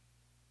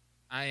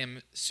I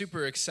am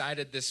super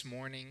excited this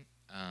morning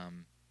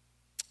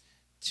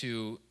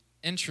to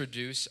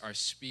introduce our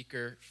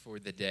speaker for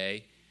the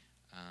day.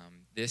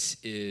 This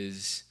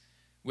is,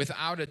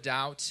 without a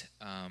doubt,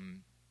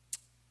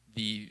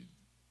 the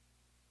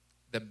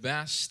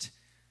best,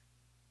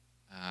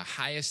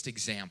 highest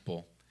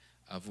example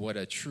of what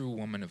a true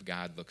woman of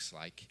God looks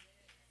like.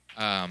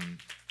 Now,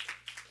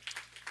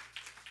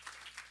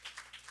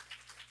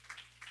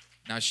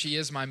 she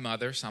is my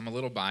mother, so I'm a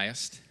little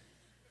biased.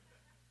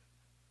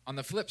 On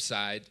the flip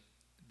side,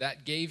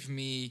 that gave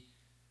me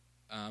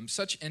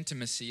such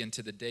intimacy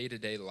into the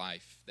day-to-day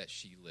life that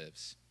she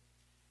lives.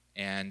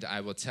 And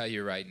I will tell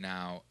you right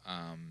now,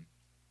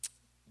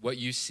 what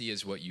you see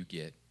is what you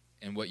get.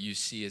 And what you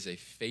see is a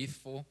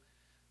faithful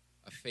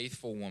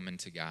woman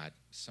to God,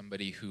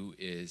 somebody who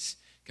is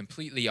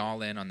completely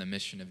all in on the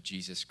mission of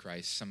Jesus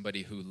Christ,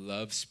 somebody who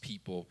loves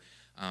people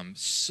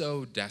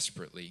so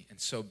desperately and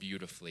so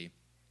beautifully.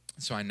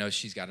 So I know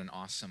she's got an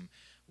awesome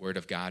word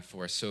of God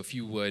for us. So if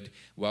you would,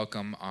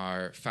 welcome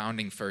our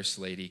founding First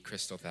Lady,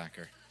 Crystal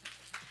Thacker.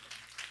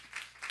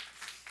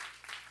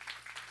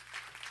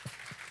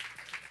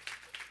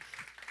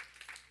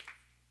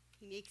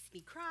 He makes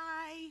me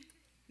cry,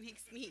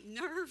 makes me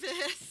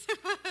nervous.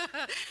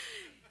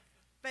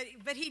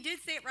 But he did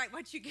say it right.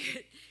 What you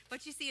get,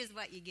 what you see is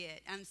what you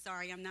get. I'm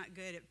sorry, I'm not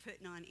good at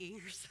putting on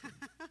airs.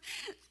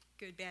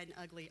 Good, bad, and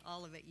ugly,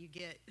 all of it you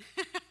get.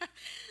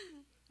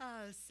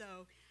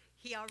 So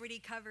he already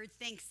covered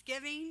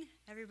Thanksgiving.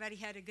 Everybody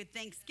had a good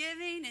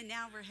Thanksgiving, and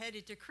now we're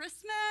headed to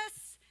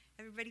Christmas.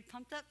 Everybody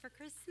pumped up for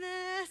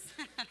Christmas?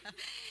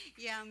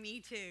 Yeah,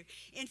 me too.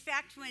 In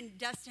fact, when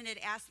Dustin had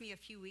asked me a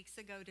few weeks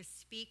ago to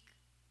speak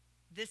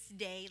this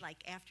day,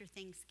 like after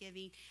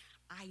Thanksgiving,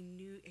 I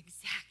knew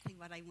exactly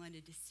what I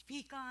wanted to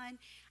speak on.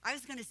 I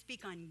was going to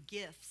speak on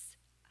gifts.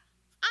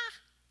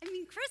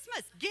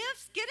 Christmas,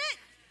 gifts, get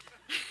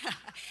it?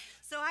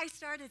 So I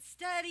started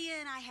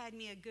studying. I had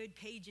me a good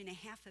page and a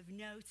half of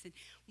notes. And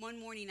one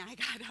morning I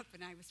got up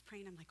and I was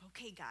praying. I'm like,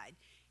 okay, God,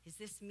 is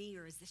this me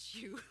or is this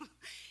you?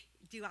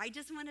 Do I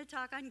just want to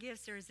talk on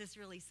gifts or is this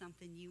really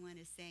something you want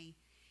to say?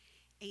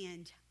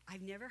 And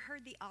I've never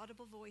heard the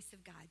audible voice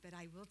of God, but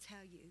I will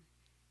tell you,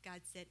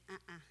 God said,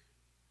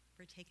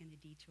 we're taking a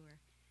detour.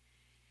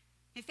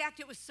 In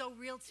fact, it was so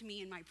real to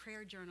me in my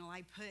prayer journal.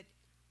 I put,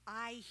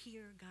 I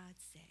hear God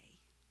say.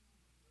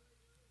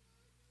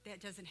 That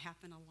doesn't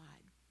happen a lot.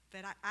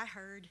 But I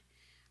heard,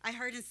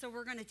 and so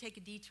we're going to take a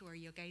detour.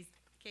 You guys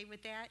okay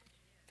with that?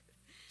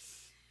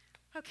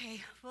 Okay,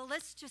 well,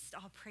 let's just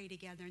all pray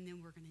together, and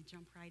then we're going to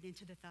jump right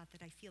into the thought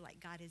that I feel like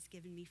God has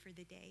given me for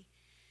the day.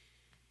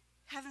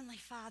 Heavenly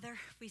Father,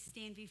 we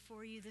stand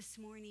before you this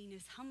morning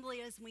as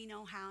humbly as we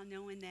know how,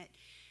 knowing that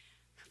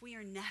we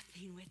are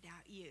nothing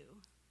without you.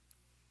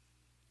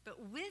 But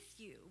with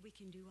you, we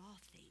can do all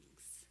things.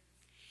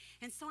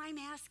 And so I'm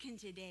asking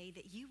today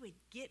that you would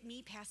get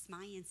me past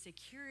my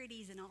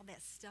insecurities and all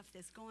that stuff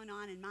that's going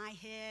on in my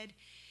head,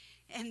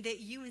 and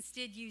that you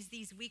instead use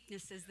these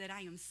weaknesses that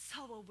I am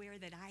so aware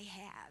that I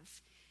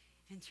have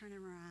and turn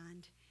them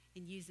around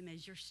and use them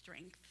as your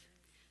strength.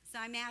 So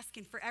I'm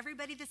asking for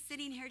everybody that's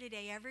sitting here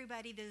today,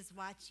 everybody that is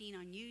watching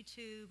on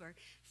YouTube or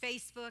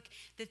Facebook,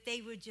 that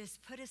they would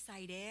just put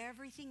aside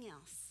everything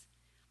else,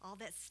 all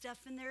that stuff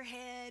in their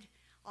head,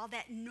 all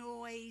that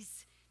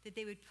noise, that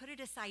they would put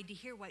it aside to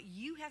hear what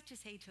you have to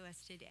say to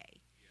us today.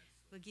 Yes.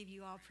 We'll give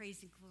you all praise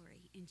and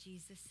glory in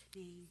Jesus'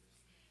 name.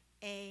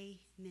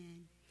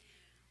 Amen.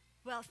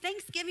 Well,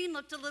 Thanksgiving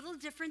looked a little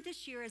different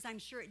this year, as I'm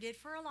sure it did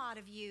for a lot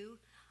of you.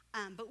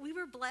 But we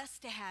were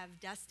blessed to have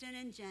Dustin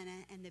and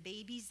Jenna and the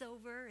babies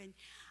over. And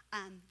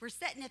we're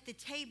sitting at the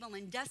table,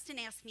 and Dustin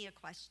asked me a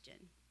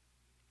question.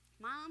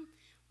 Mom,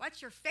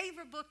 what's your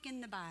favorite book in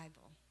the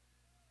Bible?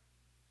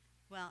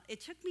 Well,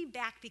 it took me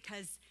back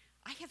because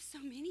I have so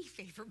many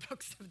favorite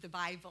books of the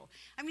Bible.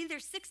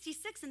 There's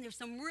 66, and there's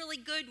some really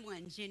good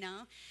ones, you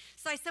know.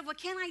 So I said, well,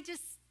 can I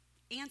just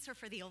answer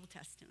for the Old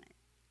Testament?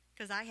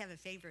 Because I have a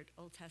favorite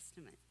Old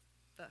Testament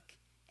book,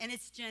 and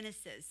it's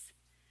Genesis.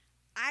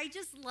 I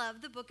just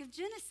love the book of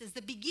Genesis,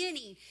 the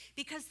beginning,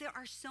 because there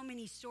are so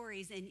many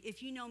stories. And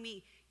if you know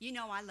me, you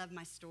know I love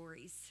my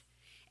stories.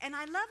 And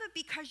I love it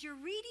because you're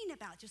reading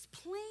about just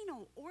plain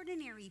old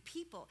ordinary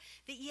people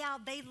that, yeah,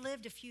 they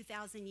lived a few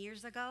thousand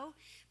years ago.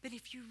 But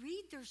if you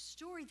read their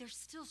story, they're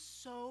still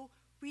so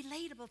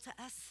relatable to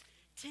us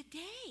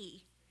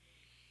today.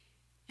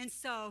 And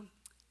so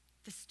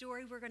the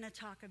story we're going to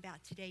talk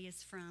about today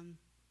is from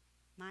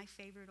my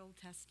favorite Old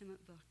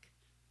Testament book,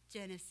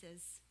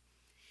 Genesis.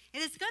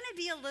 And it's going to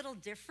be a little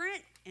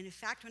different. And in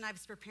fact, when I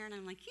was preparing,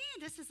 I'm like,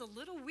 this is a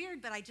little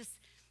weird, but I just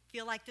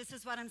feel like this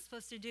is what I'm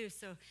supposed to do.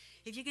 So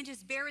if you can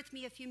just bear with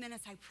me a few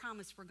minutes, I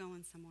promise we're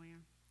going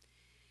somewhere.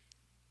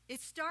 It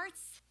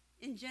starts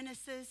in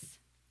Genesis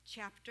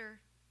chapter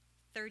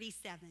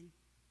 37.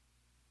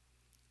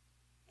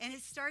 And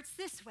it starts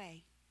this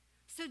way.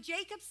 So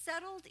Jacob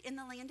settled in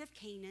the land of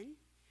Canaan,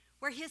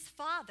 where his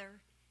father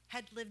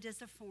had lived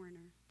as a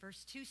foreigner.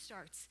 Verse 2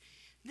 starts,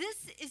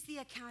 this is the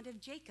account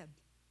of Jacob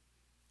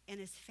and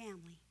his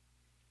family.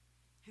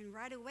 And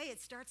right away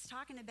it starts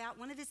talking about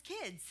one of his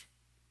kids.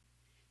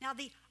 Now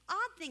the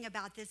odd thing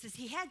about this is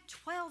he had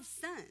 12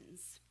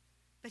 sons,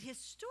 but his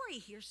story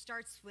here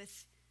starts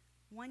with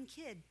one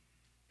kid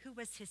who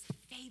was his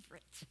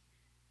favorite.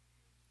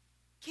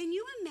 Can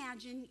you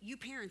imagine, you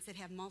parents that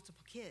have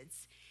multiple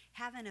kids,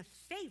 having a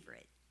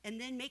favorite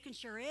and then making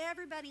sure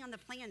everybody on the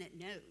planet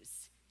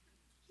knows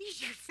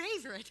he's your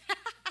favorite?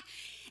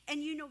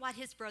 And you know what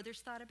his brothers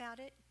thought about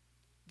it?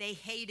 They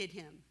hated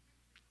him,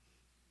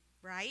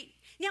 right?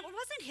 Now, it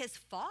wasn't his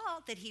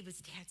fault that he was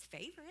Dad's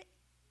favorite.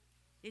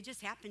 It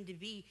just happened to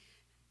be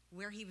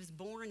where he was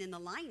born in the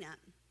lineup.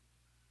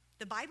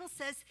 The Bible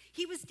says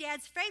he was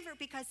Dad's favorite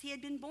because he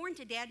had been born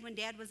to Dad when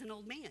Dad was an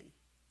old man.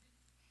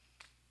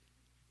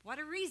 What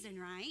a reason,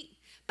 right?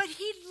 But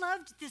he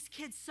loved this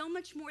kid so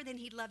much more than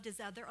he loved his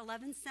other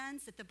 11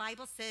 sons that the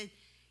Bible said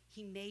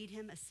he made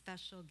him a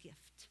special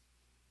gift.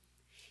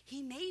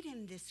 He made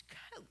him this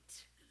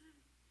coat.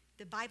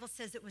 The Bible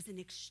says it was an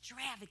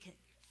extravagant,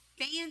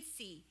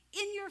 fancy,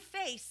 in your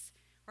face,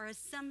 or as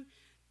some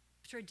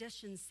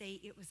traditions say,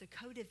 it was a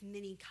coat of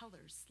many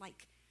colors.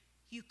 Like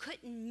you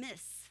couldn't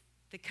miss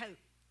the coat.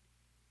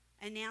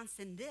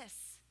 Announcing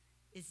this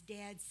is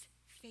Dad's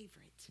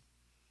favorite.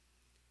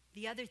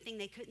 The other thing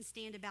they couldn't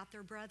stand about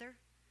their brother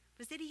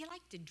was that he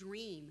liked to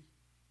dream.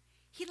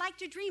 He liked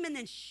to dream and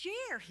then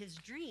share his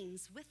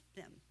dreams with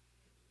them.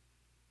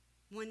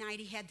 One night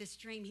he had this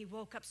dream. He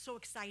woke up so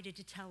excited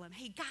to tell him,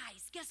 hey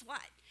guys, guess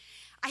what?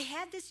 I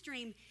had this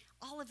dream.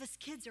 All of us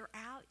kids are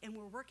out and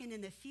we're working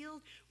in the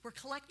field. We're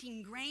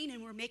collecting grain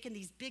and we're making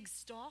these big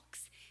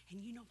stalks.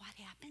 And you know what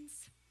happens?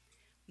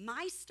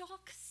 My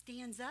stalk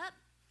stands up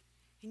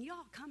and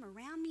y'all come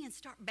around me and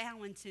start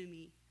bowing to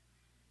me.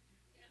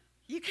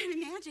 You can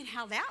imagine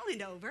how that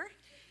went over.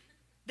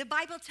 The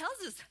Bible tells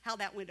us how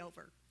that went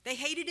over. They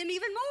hated him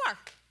even more.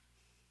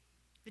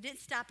 But it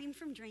didn't stop him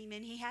from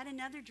dreaming. He had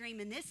another dream,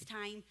 and this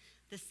time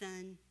the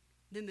sun,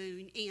 the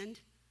moon, and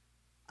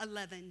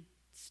 11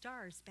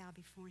 stars bow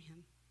before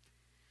him.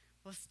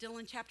 Well, still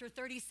in chapter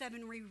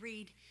 37, we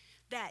read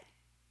that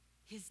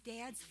his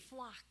dad's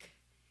flock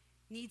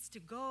needs to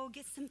go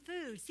get some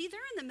food. See, they're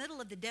in the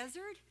middle of the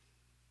desert.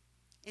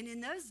 And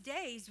in those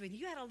days, when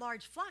you had a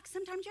large flock,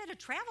 sometimes you had to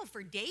travel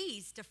for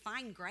days to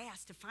find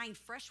grass, to find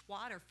fresh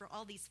water for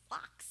all these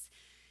flocks.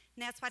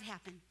 And that's what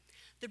happened.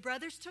 The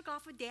brothers took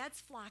off with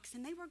Dad's flocks,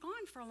 and they were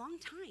gone for a long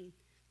time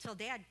till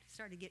Dad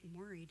started getting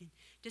worried and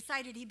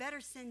decided he better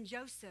send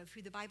Joseph,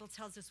 who the Bible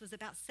tells us was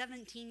about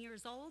 17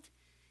 years old.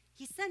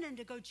 He sent him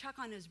to go check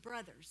on his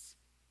brothers,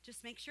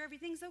 just make sure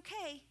everything's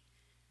okay.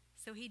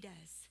 So he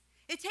does.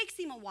 It takes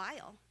him a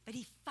while, but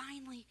he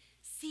finally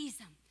sees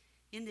them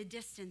in the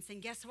distance.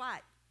 And guess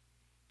what?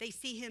 They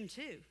see him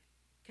too,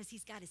 because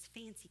he's got his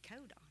fancy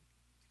coat on.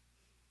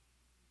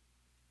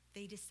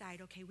 They decide,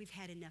 okay, we've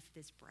had enough of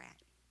this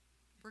brat.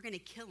 We're going to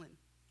kill him.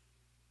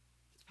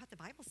 That's what the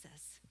Bible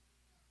says.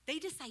 They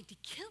decide to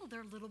kill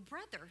their little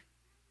brother,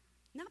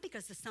 not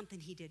because of something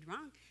he did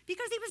wrong,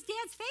 because he was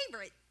Dad's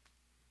favorite.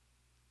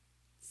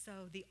 So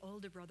the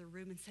older brother,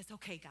 Reuben, says,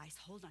 okay, guys,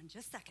 hold on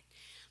just a second.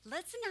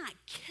 Let's not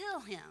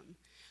kill him.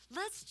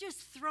 Let's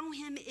just throw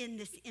him in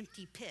this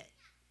empty pit.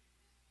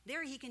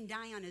 There he can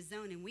die on his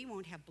own, and we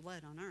won't have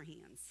blood on our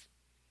hands.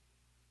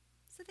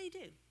 So they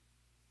do.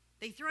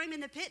 They throw him in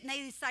the pit, and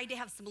they decide to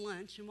have some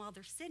lunch. And while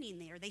they're sitting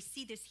there, they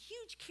see this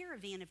huge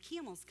caravan of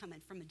camels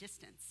coming from a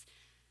distance.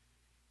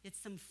 It's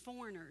some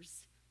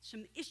foreigners,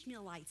 some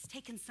Ishmaelites,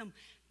 taking some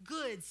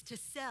goods to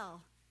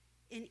sell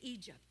in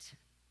Egypt.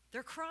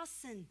 They're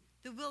crossing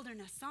the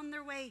wilderness on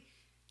their way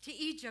to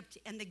Egypt,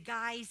 and the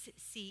guys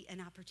see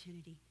an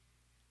opportunity.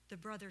 The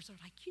brothers are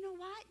like, you know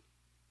what?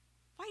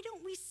 Why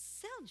don't we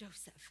sell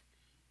Joseph?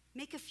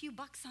 Make a few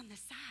bucks on the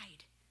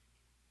side.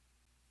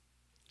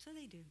 So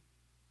they do.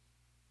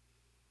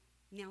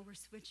 Now we're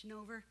switching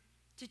over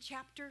to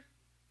chapter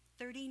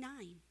 39.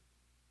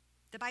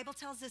 The Bible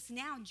tells us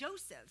now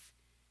Joseph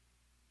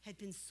had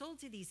been sold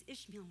to these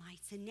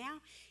Ishmaelites and now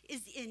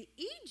is in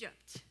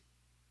Egypt,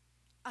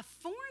 a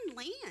foreign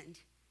land.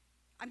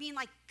 I mean,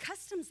 like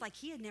customs like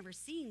he had never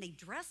seen. They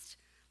dressed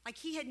like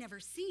he had never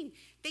seen.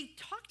 They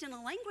talked in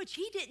a language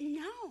he didn't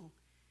know.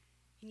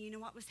 And you know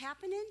what was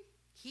happening?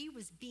 He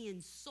was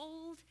being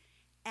sold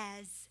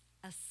as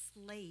a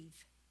slave.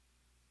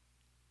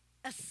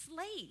 A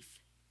slave.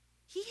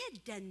 He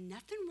had done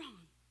nothing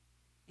wrong.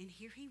 And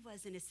here he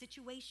was in a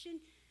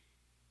situation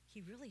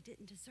he really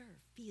didn't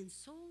deserve, being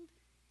sold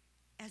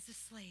as a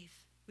slave.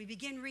 We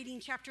begin reading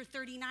chapter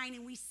 39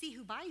 and we see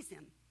who buys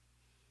him.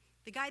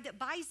 The guy that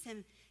buys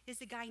him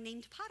is a guy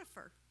named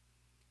Potiphar.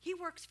 He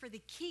works for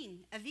the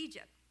king of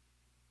Egypt.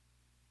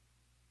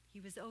 He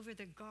was over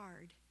the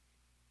guard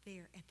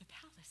there at the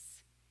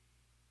palace.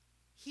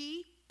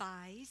 He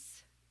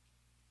buys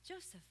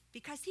Joseph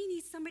because he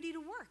needs somebody to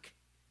work.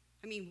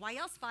 I mean, why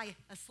else buy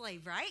a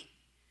slave, right?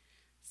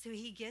 So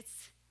he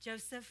gets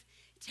Joseph,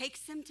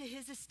 takes him to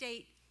his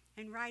estate,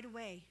 and right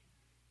away,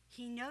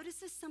 he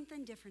notices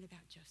something different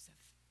about Joseph.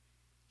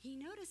 He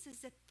notices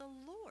that the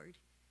Lord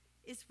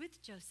is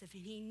with Joseph,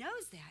 and he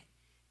knows that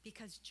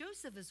because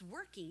Joseph is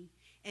working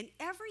And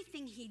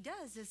everything he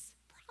does is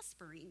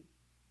prospering.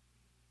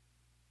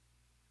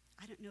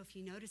 I don't know if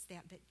you noticed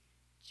that, but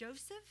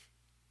Joseph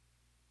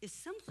is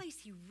someplace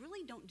he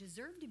really don't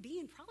deserve to be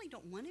and probably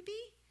don't want to be,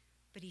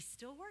 but he's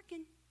still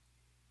working.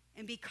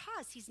 And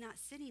because he's not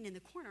sitting in the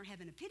corner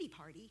having a pity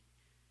party,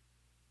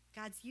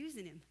 God's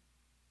using him.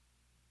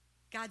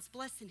 God's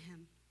blessing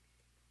him.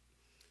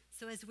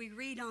 So as we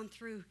read on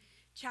through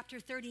chapter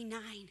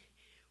 39,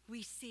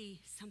 we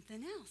see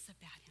something else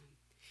about him.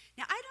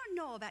 Now, I don't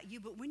know about you,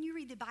 but when you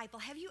read the Bible,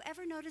 have you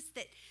ever noticed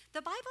that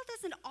the Bible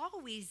doesn't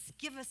always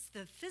give us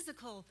the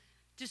physical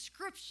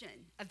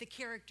description of the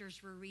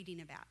characters we're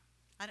reading about?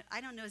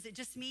 I don't know, is it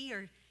just me,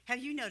 or have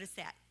you noticed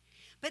that?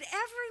 But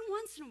every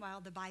once in a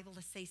while, the Bible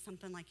will say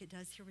something like it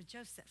does here with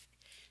Joseph.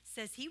 It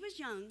says he was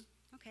young.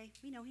 Okay,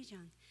 we know he's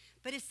young.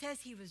 But it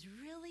says he was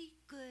really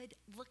good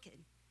looking,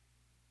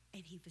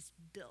 and he was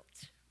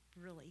built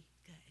really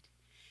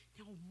good.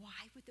 Now,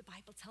 why would the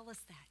Bible tell us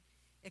that?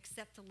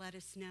 Except to let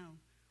us know,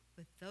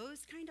 with those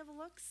kind of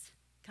looks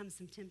comes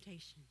some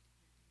temptation.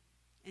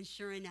 And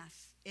sure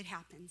enough, it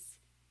happens.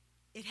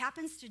 It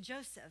happens to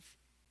Joseph.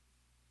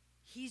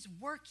 He's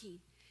working.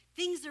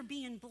 Things are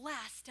being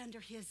blessed under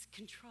his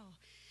control.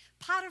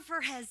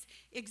 Potiphar has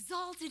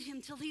exalted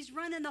him till he's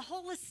running the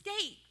whole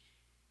estate.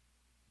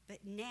 But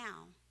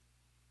now,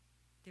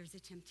 there's a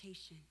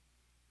temptation.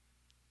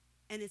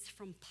 And it's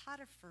from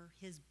Potiphar,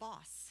 his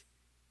boss,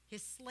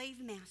 his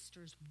slave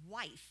master's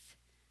wife.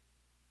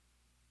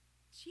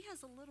 She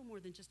has a little more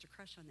than just a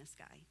crush on this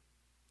guy.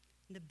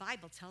 And the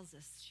Bible tells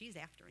us she's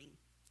after him,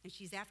 and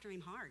she's after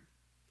him hard.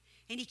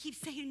 And he keeps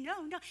saying,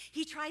 no.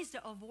 He tries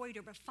to avoid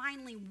her, but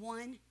finally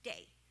one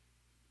day,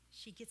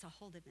 she gets a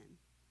hold of him,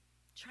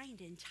 trying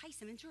to entice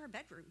him into her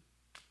bedroom.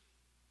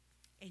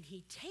 And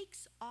he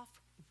takes off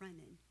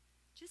running,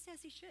 just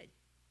as he should,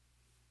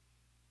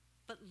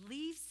 but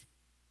leaves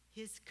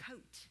his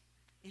coat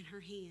in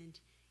her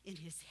hand in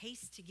his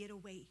haste to get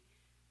away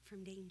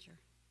from danger.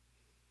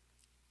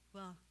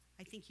 Well,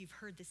 I think you've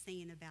heard the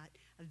saying about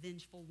a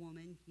vengeful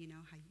woman, you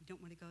know, how you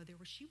don't want to go there.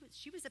 Well,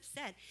 she was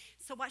upset.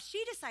 So what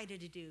she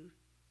decided to do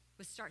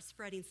was start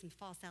spreading some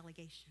false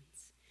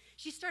allegations.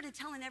 She started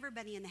telling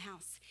everybody in the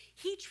house,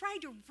 he tried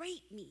to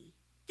rape me.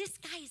 This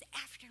guy is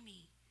after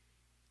me.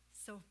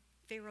 So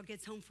Pharaoh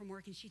gets home from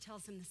work and she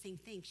tells him the same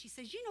thing. She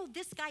says, you know,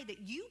 this guy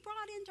that you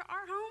brought into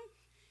our home,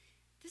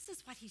 this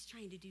is what he's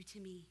trying to do to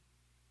me.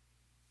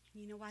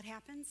 And you know what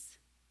happens?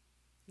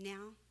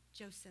 Now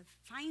Joseph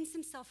finds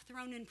himself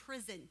thrown in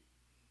prison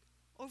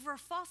over a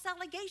false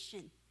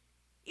allegation.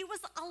 It was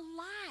a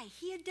lie.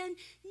 He had done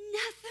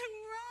nothing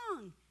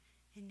wrong.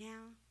 And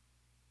now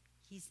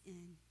he's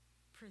in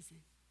prison.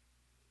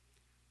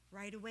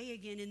 Right away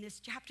again in this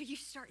chapter, you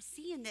start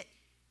seeing that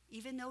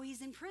even though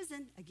he's in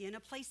prison, again, a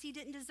place he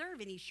didn't deserve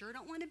and he sure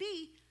don't want to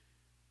be,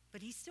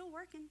 but he's still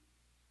working.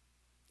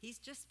 He's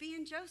just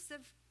being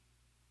Joseph.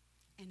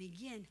 And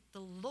again,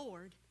 the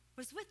Lord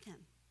was with him.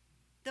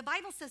 The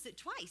Bible says it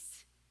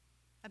twice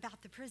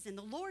about the prison.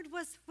 The Lord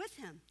was with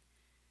him.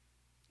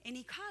 And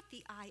he caught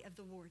the eye of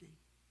the warden.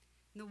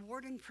 And the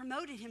warden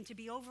promoted him to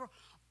be over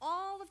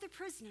all of the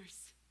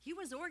prisoners. He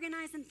was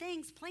organizing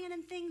things,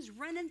 planning things,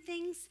 running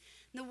things.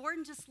 And the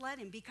warden just let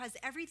him because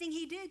everything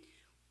he did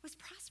was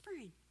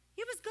prospering.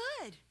 It was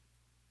good.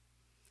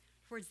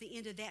 Towards the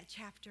end of that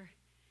chapter,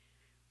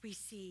 we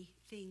see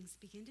things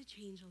begin to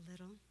change a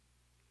little.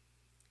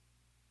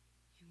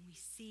 And we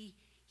see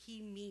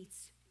he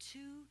meets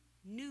two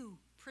new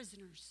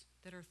prisoners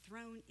that are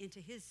thrown into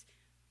his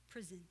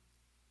prison.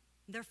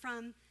 They're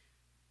from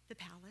the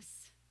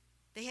palace.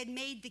 They had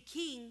made the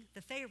king,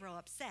 the Pharaoh,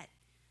 upset.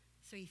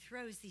 So he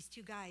throws these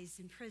two guys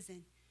in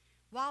prison.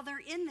 While they're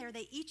in there,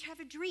 they each have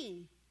a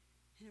dream.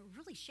 And it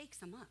really shakes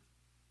them up.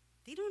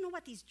 They don't know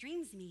what these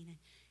dreams mean.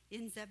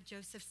 And ends up,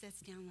 Joseph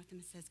sits down with them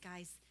and says,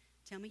 guys,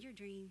 tell me your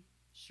dream.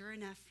 Sure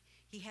enough,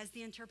 he has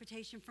the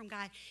interpretation from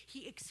God.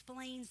 He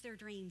explains their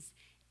dreams.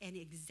 And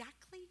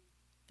exactly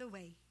the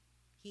way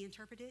he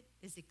interpreted it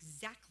is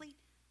exactly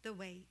the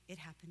way it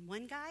happened.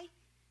 One guy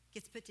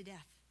gets put to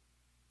death.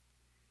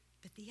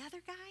 But the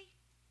other guy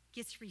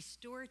gets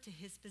restored to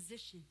his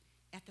position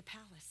at the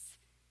palace.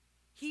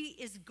 He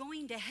is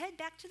going to head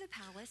back to the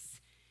palace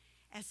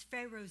as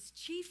Pharaoh's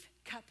chief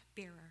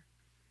cupbearer.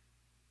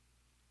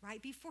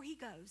 Right before he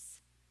goes,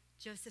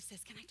 Joseph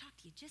says, can I talk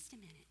to you just a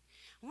minute?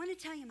 I want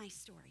to tell you my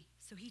story.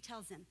 So he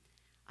tells him,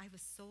 I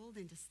was sold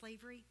into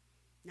slavery,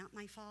 not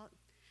my fault.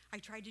 I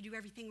tried to do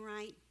everything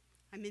right.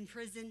 I'm in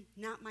prison,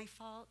 not my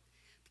fault.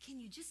 But can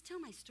you just tell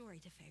my story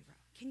to Pharaoh?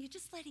 Can you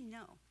just let him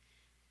know?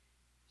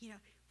 You know,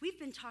 we've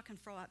been talking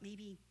for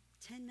maybe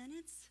 10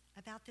 minutes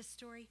about this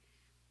story,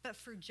 but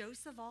for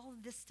Joseph, all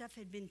of this stuff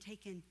had been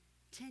taken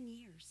 10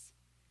 years.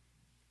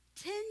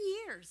 10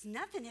 years,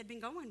 nothing had been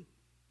going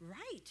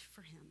right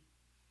for him.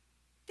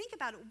 Think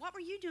about it. What were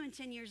you doing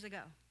 10 years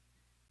ago?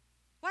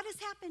 What has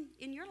happened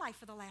in your life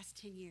for the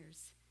last 10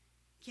 years?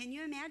 Can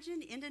you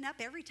imagine ending up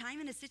every time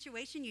in a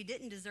situation you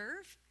didn't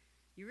deserve?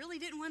 You really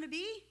didn't want to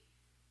be?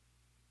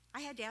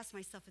 I had to ask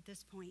myself at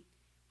this point,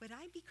 would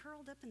I be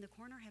curled up in the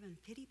corner having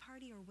a pity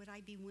party, or would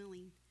I be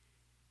willing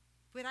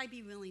Would I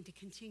be willing to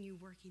continue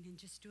working and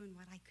just doing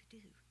what I could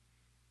do?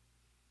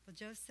 Well,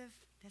 Joseph,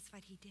 that's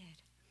what he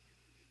did.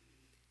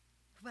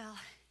 Well,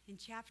 in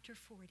chapter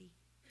 40,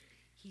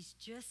 he's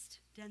just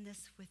done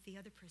this with the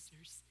other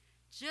prisoners,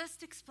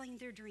 just explained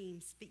their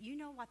dreams. But you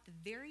know what the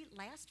very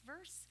last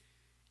verse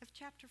of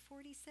chapter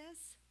 40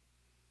 says?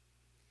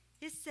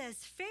 It says,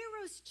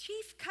 Pharaoh's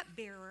chief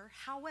cupbearer,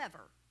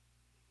 however,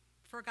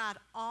 forgot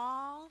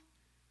all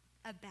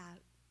about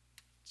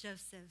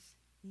Joseph,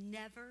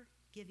 never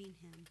giving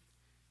him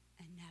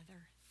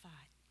another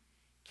thought.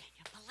 Can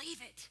you believe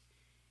it?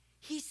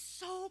 He's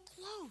so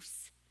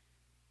close.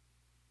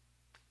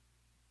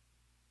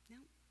 No.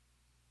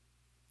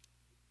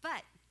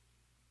 But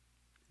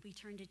we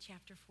turn to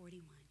chapter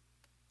 41.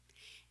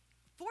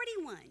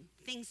 41,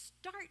 things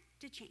start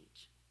to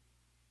change.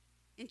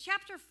 In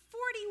chapter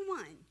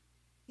 41,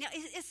 now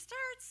it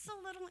starts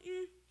a little,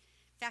 in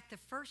fact, the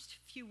first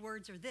few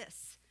words are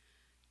this: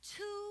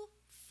 2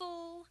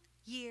 full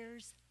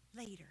years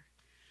later.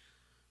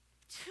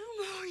 2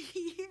 more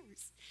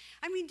years.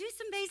 I mean, do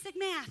some basic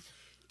math.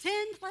 10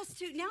 plus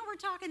 2. Now we're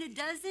talking a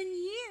dozen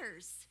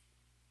years.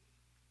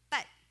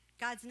 But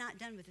God's not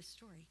done with the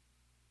story.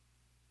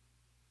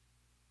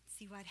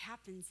 See, what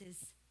happens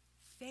is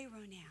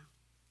Pharaoh now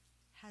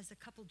has a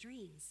couple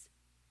dreams.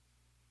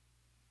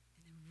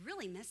 And they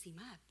really mess him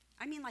up.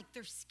 I mean, like,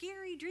 they're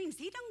scary dreams.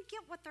 He don't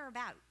get what they're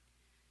about.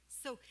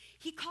 So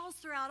he calls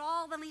throughout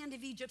all the land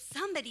of Egypt,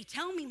 somebody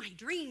tell me my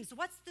dreams.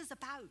 What's this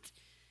about?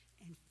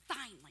 And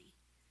finally,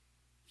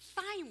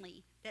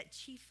 that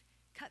chief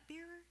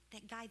cupbearer,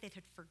 that guy that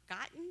had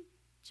forgotten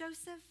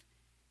Joseph,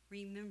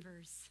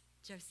 remembers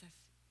Joseph.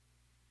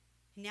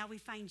 And now we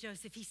find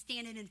Joseph. He's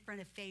standing in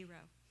front of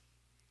Pharaoh.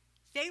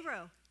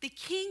 Pharaoh, the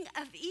king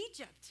of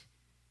Egypt.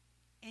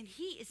 And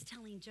he is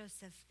telling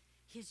Joseph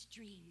his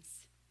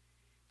dreams.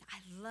 I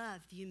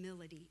love the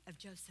humility of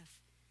Joseph.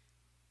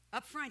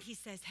 Up front, he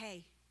says,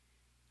 hey,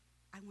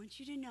 I want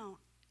you to know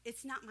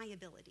it's not my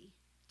ability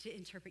to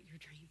interpret your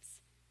dreams.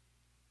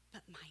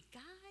 But my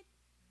God,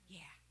 yeah,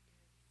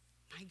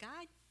 my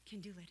God can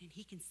do it, and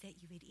he can set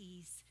you at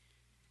ease.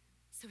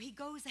 So he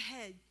goes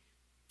ahead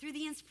through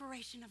the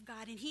inspiration of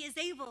God, and he is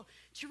able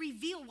to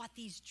reveal what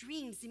these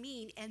dreams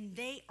mean, and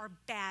they are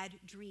bad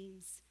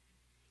dreams.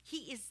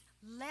 He is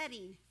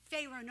letting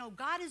Pharaoh know,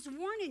 God is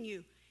warning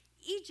you,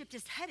 Egypt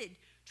is headed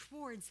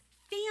towards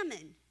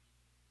famine.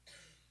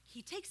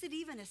 He takes it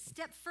even a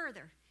step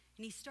further,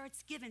 and he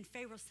starts giving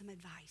Pharaoh some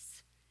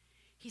advice.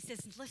 He says,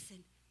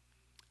 listen,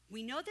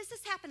 we know this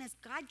has happened as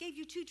God gave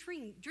you 2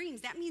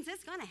 dreams. That means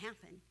it's going to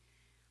happen.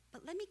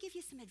 But let me give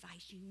you some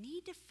advice. You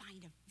need to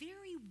find a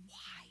very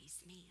wise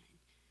man.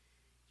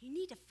 You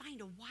need to find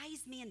a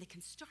wise man that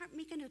can start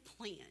making a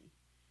plan.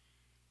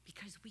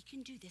 Because we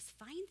can do this.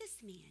 Find this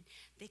man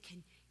that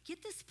can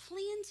get this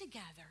plan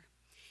together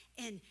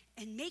and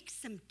make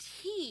some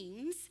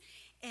teams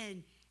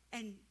and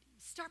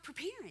start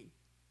preparing.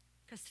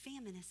 Because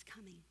famine is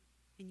coming.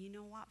 And you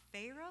know what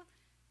Pharaoh,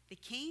 the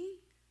king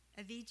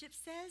of Egypt,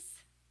 says?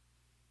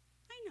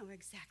 I know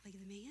exactly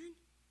the man.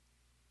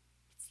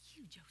 It's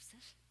you,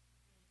 Joseph.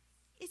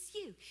 It's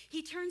you.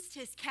 He turns to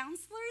his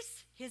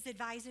counselors, his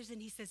advisors,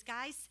 and he says,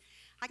 guys,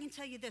 I can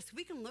tell you this.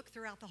 We can look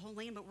throughout the whole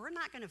land, but we're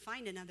not going to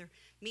find another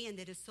man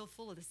that is so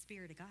full of the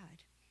Spirit of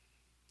God.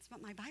 That's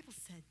what my Bible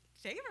said.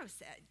 Pharaoh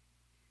said.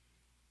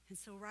 And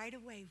so right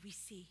away we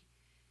see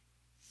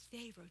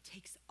Pharaoh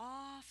takes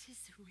off his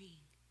ring.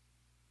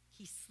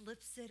 He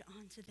slips it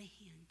onto the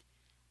hand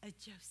of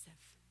Joseph.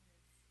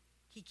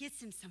 He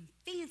gets him some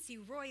fancy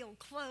royal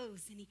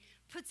clothes, and he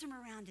puts them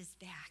around his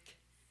back.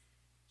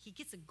 He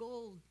gets a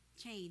gold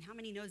chain. How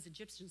many knows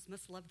Egyptians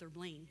must love their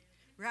bling,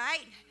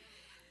 right?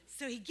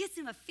 So he gets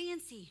him a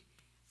fancy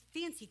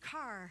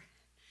car,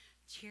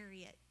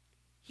 chariot.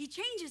 He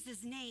changes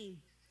his name.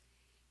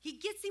 He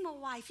gets him a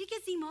wife. He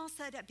gets him all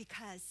set up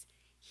because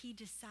he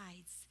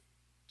decides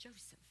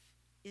Joseph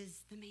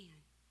is the man.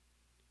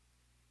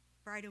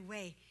 Right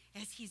away,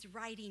 as he's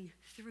riding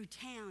through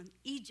town,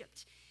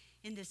 Egypt,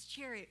 in this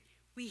chariot,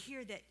 we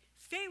hear that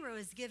Pharaoh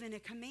is given a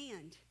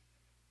command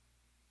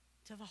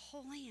to the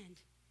whole land.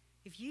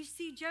 If you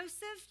see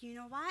Joseph, you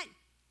know what?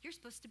 You're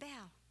supposed to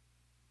bow.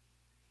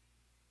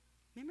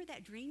 Remember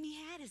that dream he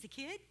had as a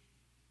kid?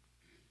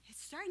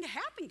 It's starting to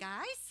happen,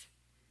 guys.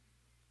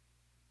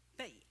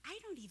 But I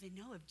don't even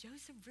know if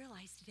Joseph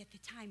realized it at the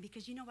time,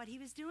 because you know what he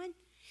was doing?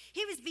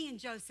 He was being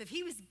Joseph.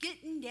 He was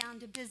getting down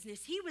to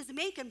business. He was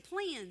making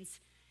plans.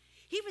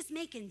 He was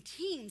making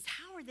teams.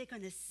 How are they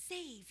going to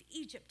save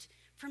Egypt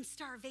from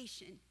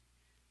starvation?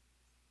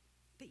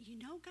 But you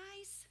know,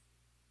 guys,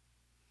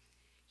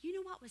 you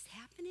know what was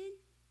happening?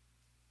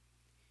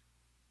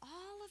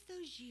 All of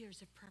those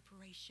years of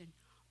preparation,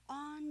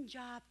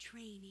 on-job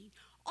training,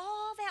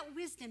 all that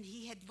wisdom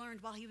he had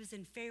learned while he was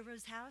in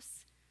Pharaoh's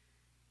house,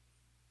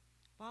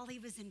 while he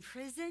was in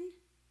prison,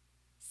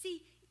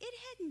 see, it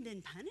hadn't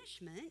been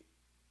punishment.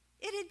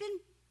 It had been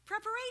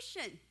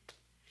preparation.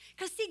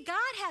 Because, see, God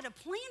had a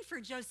plan for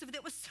Joseph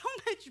that was so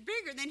much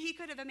bigger than he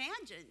could have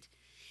imagined.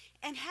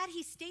 And had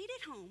he stayed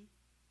at home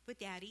with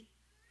Daddy,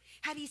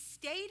 Had he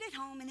stayed at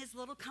home in his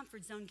little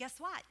comfort zone, guess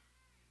what?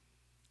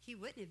 He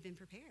wouldn't have been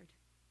prepared.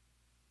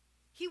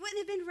 He wouldn't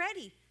have been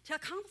ready to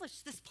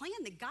accomplish this plan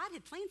that God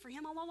had planned for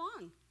him all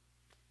along.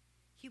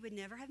 He would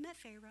never have met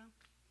Pharaoh.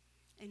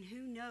 And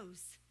who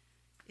knows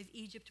if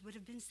Egypt would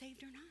have been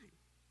saved or not.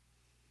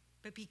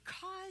 But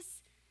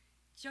because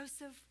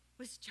Joseph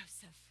was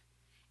Joseph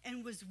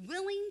and was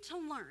willing to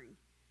learn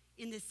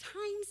in the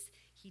times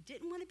he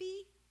didn't want to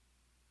be,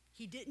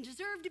 he didn't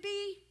deserve to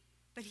be,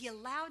 but he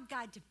allowed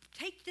God to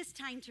take this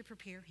time to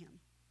prepare him.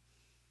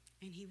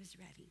 And he was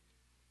ready.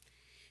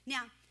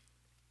 Now,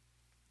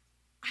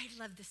 I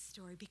love this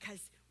story because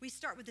we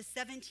start with a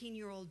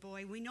 17-year-old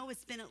boy. We know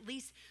it's been at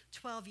least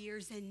 12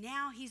 years, and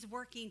now he's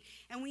working.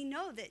 And we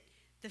know that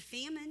the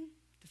famine,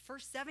 the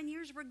first 7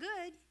 years were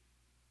good.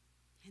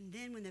 And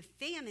then when the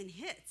famine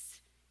hits,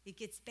 it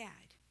gets bad.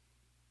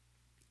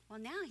 Well,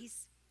 now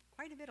he's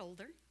quite a bit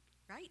older,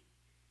 right?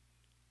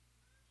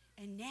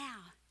 And now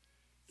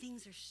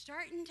things are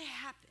starting to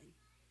happen,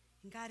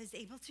 and God is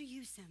able to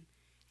use him,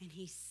 and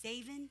he's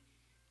saving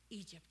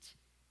Egypt.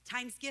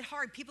 Times get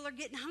hard. People are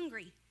getting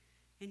hungry.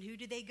 And who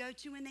do they go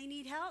to when they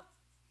need help?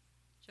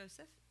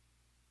 Joseph.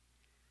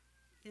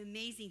 The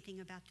amazing thing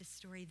about this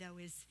story, though,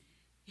 is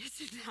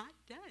it's not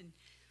done.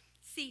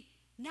 See,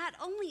 not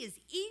only is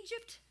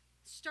Egypt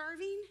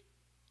starving,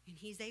 and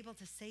he's able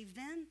to save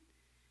them,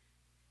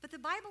 but the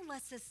Bible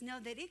lets us know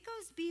that it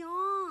goes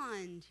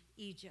beyond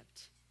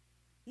Egypt.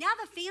 Now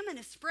the famine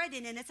is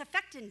spreading, and it's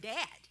affecting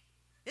Dad.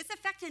 It's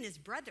affecting his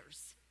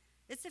brothers.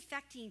 It's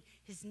affecting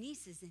his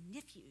nieces and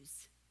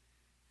nephews.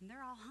 And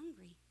they're all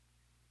hungry.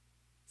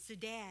 So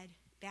Dad,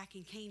 back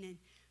in Canaan,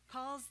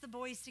 calls the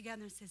boys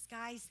together and says,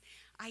 guys,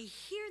 I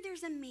hear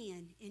there's a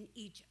man in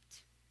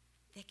Egypt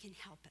that can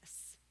help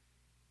us.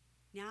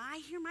 Now I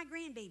hear my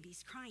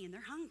grandbabies crying.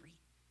 They're hungry.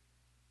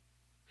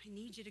 I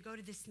need you to go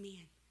to this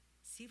man.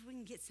 See if we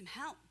can get some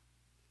help.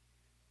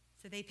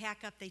 So they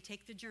pack up. They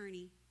take the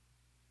journey.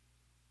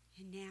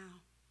 And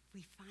now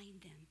we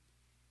find them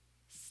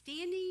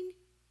standing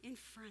in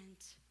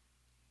front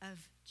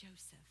of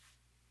Joseph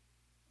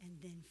and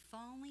then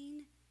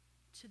falling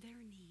to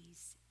their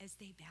knees as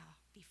they bow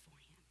before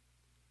him.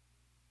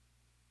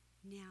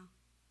 Now,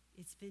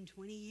 it's been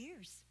 20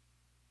 years.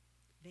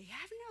 They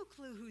have no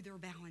clue who they're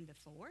bowing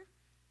before.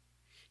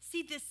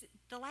 See,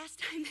 the last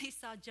time they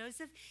saw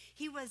Joseph,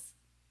 he was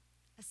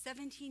a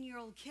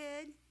 17-year-old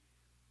kid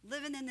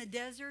living in the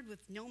desert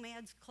with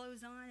nomad's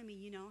clothes on. I mean,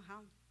 you know,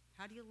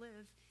 how do you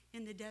live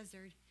in the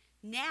desert?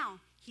 Now,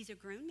 he's a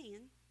grown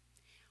man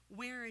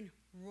wearing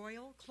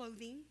royal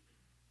clothing.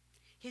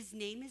 His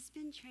name has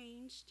been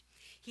changed.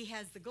 He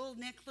has the gold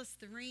necklace,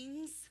 the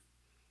rings.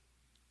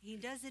 He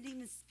doesn't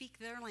even speak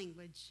their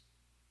language.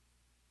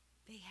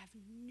 They have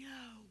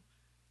no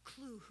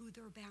clue who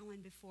they're bowing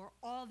before.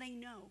 All they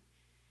know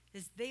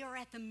is they are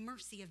at the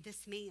mercy of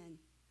this man.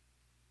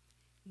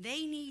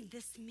 They need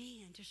this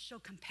man to show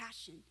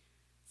compassion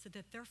so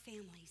that their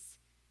families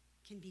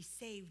can be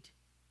saved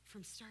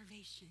from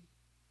starvation.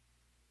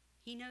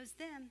 He knows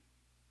them.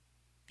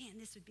 Man,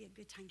 this would be a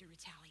good time to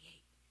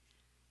retaliate.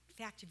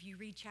 In fact, if you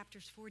read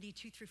chapters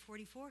 42 through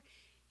 44,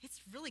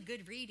 it's really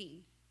good reading.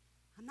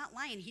 I'm not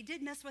lying. He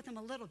did mess with them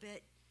a little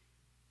bit,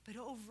 but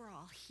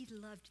overall, he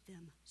loved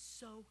them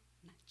so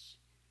much.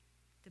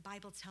 The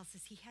Bible tells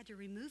us he had to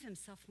remove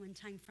himself one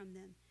time from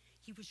them.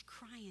 He was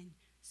crying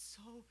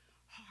so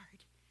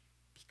hard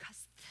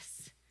because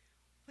this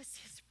was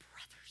his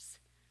brothers.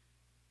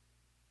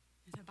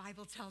 And the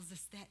Bible tells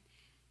us that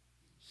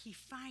he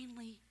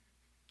finally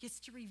gets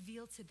to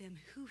reveal to them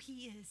who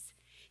he is.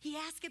 He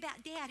asks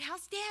about Dad.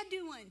 How's Dad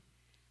doing?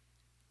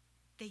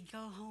 They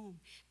go home.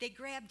 They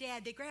grab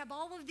Dad. They grab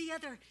all of the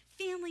other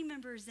family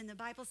members. And the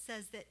Bible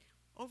says that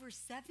over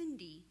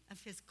 70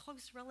 of his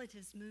close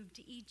relatives moved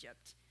to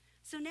Egypt.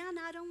 So now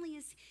not only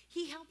is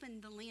he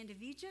helping the land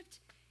of Egypt,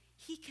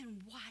 he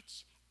can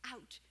watch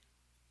out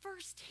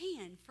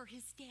firsthand for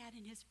his dad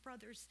and his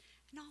brothers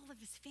and all of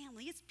his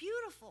family. It's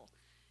beautiful.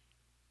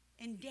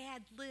 And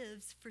Dad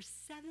lives for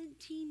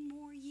 17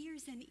 more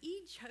years in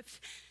Egypt.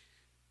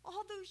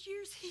 All those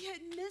years he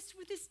had missed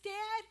with his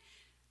dad,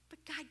 but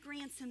God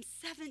grants him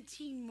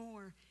 17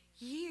 more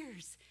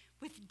years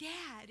with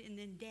Dad, and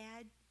then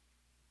Dad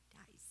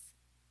dies.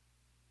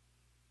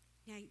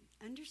 Now,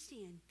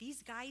 understand,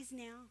 these guys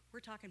now, we're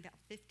talking about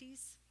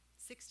 50s,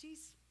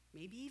 60s,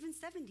 maybe even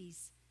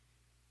 70s.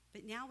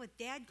 But now with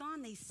Dad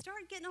gone, they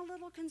start getting a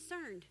little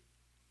concerned.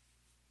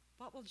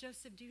 What will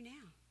Joseph do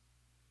now?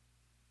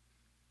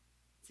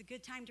 It's a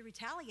good time to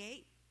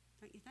retaliate,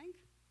 don't you think?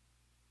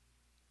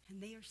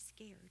 And they are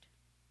scared.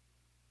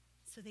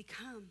 So they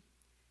come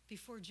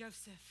before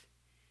Joseph.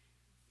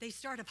 They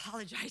start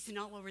apologizing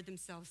all over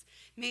themselves.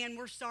 Man,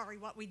 we're sorry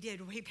what we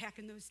did way back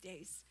in those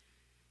days.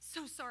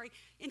 So sorry.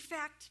 In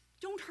fact,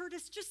 don't hurt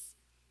us. Just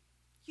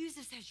use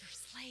us as your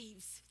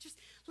slaves. Just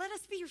let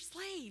us be your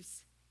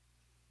slaves.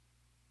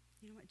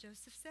 You know what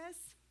Joseph says?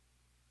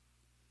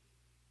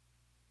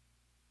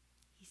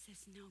 He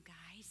says, no,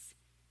 guys.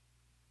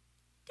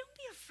 Don't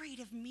be afraid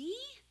of me.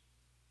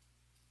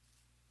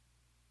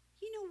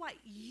 You you know what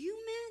you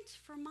meant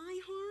for my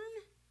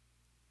harm?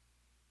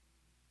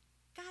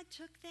 God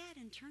took that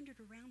and turned it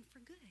around for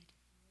good.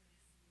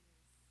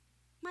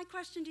 My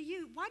question to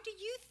you, what do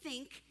you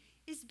think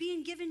is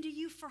being given to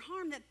you for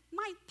harm that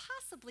might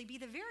possibly be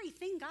the very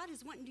thing God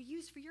is wanting to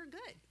use for your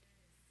good?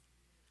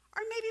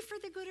 Or maybe for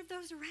the good of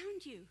those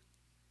around you.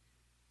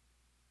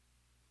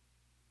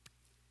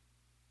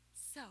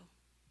 So,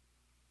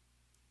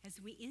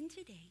 as we end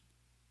today,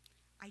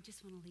 I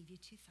just want to leave you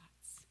two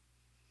thoughts.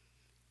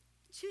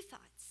 Two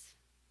thoughts.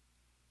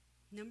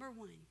 Number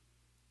one,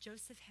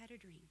 Joseph had a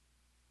dream.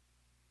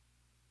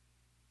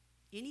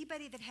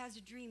 Anybody that has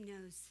a dream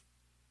knows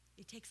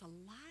it takes a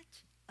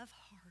lot of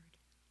hard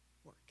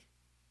work.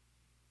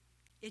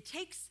 It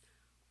takes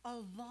a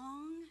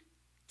long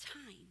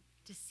time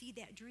to see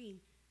that dream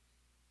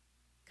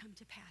come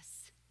to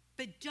pass.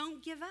 But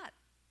don't give up.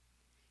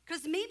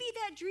 Because maybe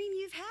that dream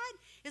you've had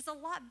is a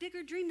lot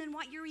bigger dream than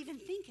what you're even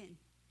thinking.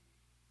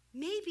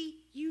 Maybe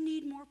you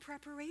need more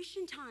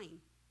preparation time.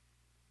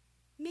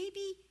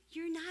 Maybe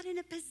you're not in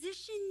a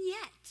position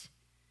yet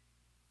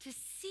to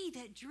see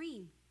that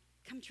dream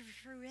come to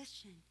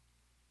fruition.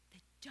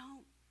 But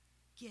don't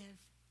give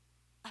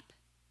up.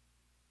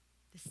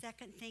 The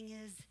second thing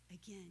is,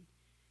 again,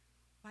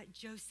 what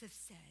Joseph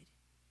said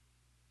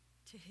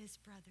to his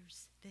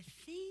brothers. The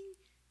thing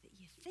that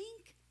you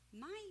think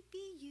might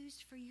be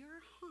used for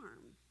your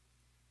harm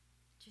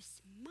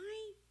just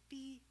might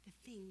be the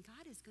thing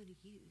God is going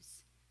to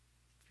use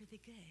for the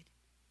good.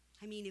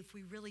 I mean, if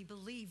we really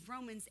believe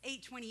Romans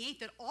 8:28,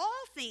 that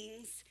all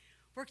things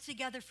work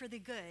together for the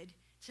good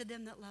to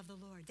them that love the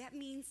Lord. That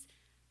means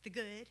the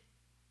good,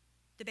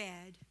 the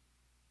bad,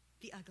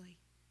 the ugly.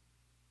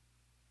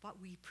 What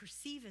we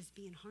perceive as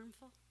being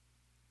harmful,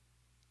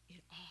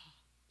 it all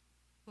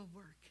will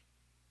work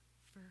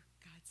for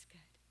God's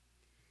good.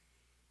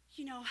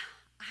 You know,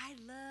 I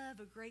love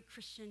a great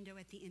crescendo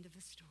at the end of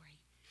a story.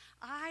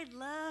 I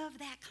love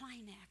that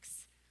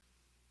climax.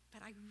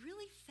 But I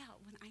really felt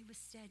when I was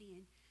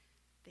studying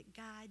that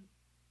God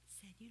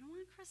said, you know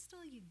what,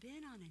 Crystal, you've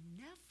been on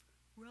enough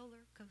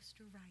roller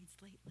coaster rides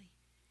lately.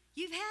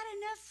 You've had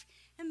enough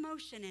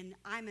emotion, and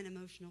I'm an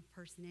emotional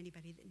person,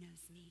 anybody that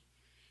knows me.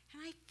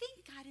 And I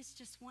think God is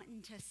just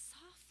wanting to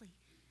softly,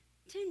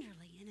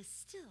 tenderly, in a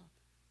still,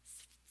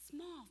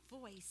 small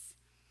voice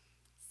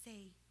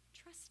say,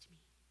 trust me.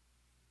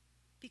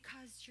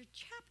 Because your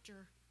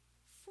chapter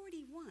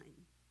 41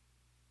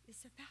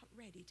 is about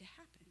ready to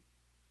happen.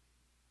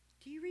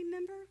 Do you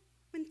remember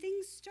when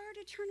things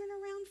started turning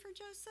around for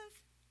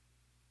Joseph?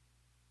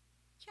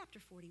 Chapter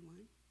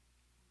 41,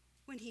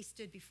 when he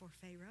stood before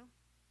Pharaoh.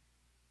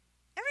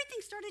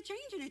 Everything started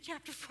changing in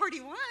chapter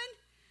 41.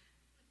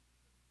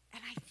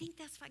 And I think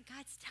that's what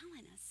God's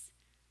telling us.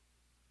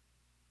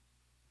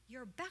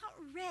 You're about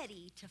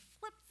ready to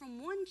flip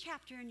from one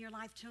chapter in your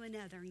life to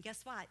another. And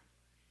guess what?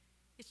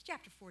 It's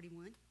chapter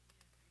 41.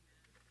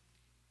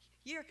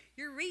 You're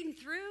reading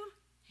through,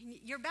 and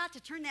you're about to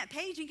turn that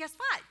page, and guess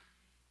what?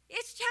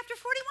 It's chapter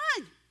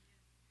 41.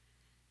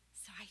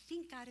 So I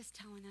think God is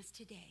telling us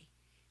today,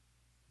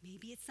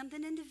 maybe it's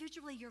something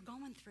individually you're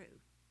going through.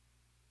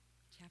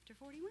 Chapter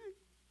 41.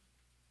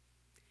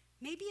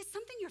 Maybe it's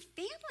something your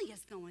family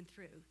is going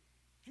through,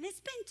 and it's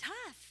been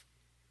tough,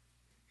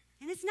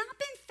 and it's not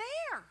been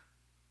fair,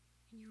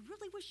 and you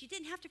really wish you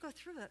didn't have to go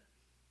through it.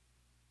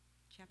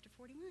 Chapter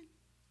 41.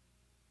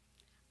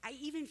 I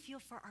even feel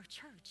for our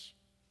church.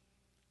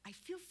 I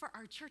feel for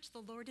our church, the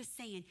Lord is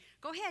saying,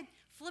 go ahead,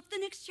 flip the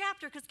next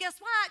chapter, because guess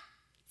what?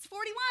 It's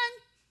 41.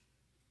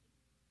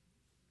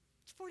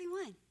 It's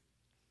 41.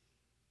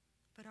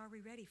 But are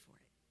we ready for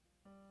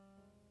it?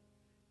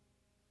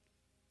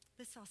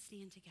 Let's all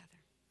stand together.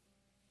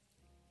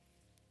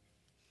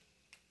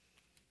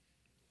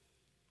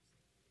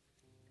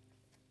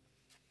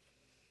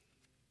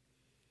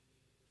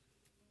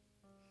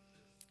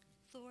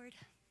 Lord,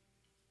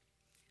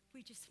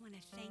 we just want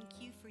to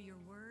thank you for your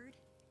word.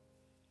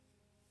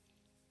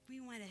 We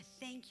want to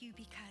thank you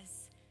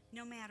because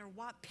no matter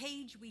what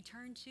page we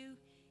turn to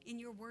in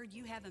your word,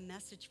 you have a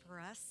message for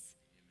us.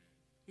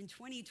 In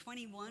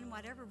 2021,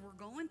 whatever we're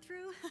going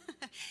through,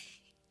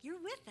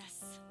 you're with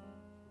us.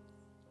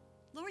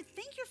 Lord,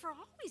 thank you for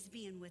always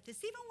being with us,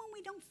 even when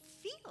we don't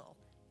feel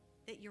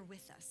that you're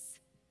with us.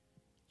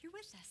 You're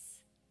with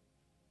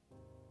us.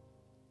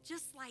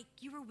 Just like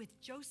you were with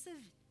Joseph,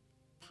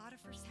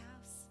 Potiphar's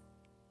house,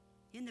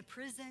 in the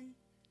prison,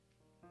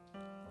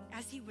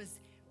 as he was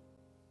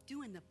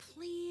doing the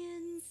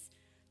plans,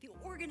 the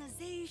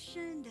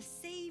organization, the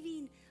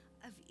saving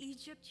of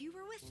Egypt, you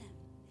were with him,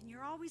 and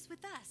you're always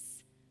with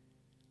us.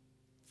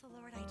 So,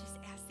 Lord, I just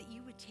ask that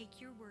you would take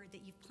your word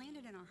that you've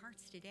planted in our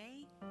hearts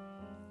today.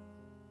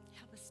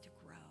 Help us to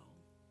grow.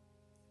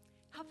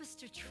 Help us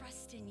to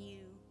trust in you.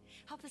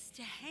 Help us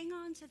to hang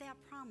on to that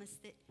promise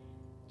that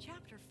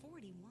chapter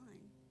 41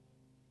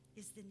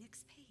 is the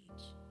next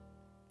page.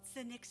 It's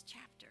the next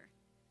chapter.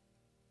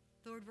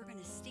 Lord, we're going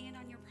to stand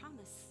on your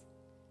promise.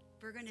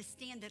 We're going to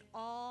stand that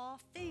all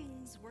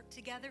things work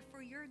together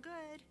for your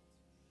good.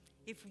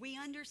 If we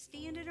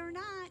understand it or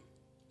not,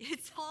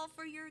 it's all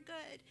for your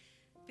good.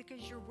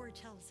 because your word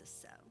tells us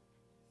so.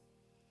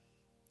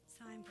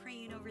 So I'm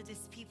praying over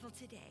this people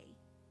today,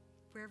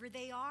 wherever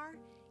they are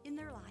in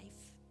their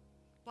life,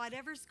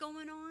 whatever's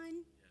going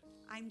on,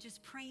 I'm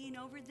just praying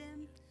over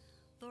them,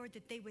 Lord,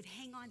 that they would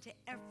hang on to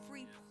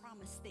every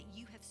promise that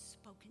you have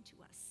spoken to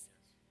us.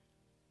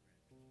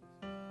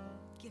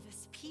 Give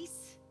us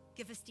peace,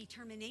 give us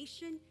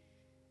determination.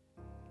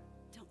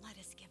 Don't let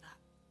us give up.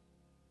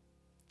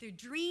 The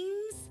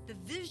dreams, the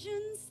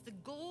visions, the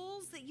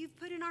goals that you've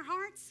put in our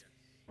hearts,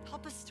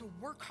 help us to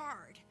work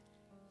hard.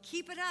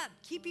 Keep it up.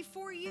 Keep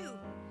before you.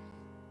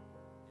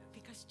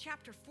 Because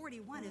chapter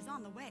 41 is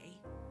on the way.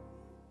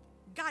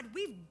 God,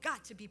 we've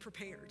got to be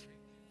prepared.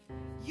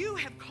 You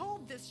have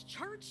called this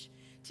church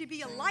to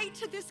be a light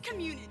to this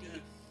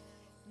community.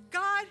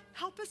 God,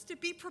 help us to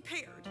be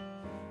prepared.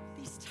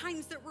 These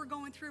times that we're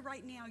going through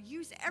right now,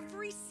 use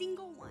every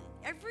single one,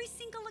 every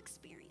single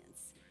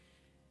experience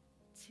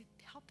to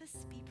help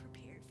us be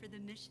prepared for the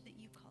mission that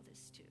you called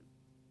us to.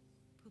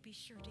 We'll be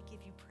sure to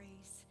give you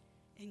praise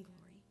and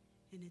glory.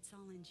 And it's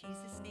all in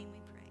Jesus' name we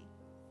pray.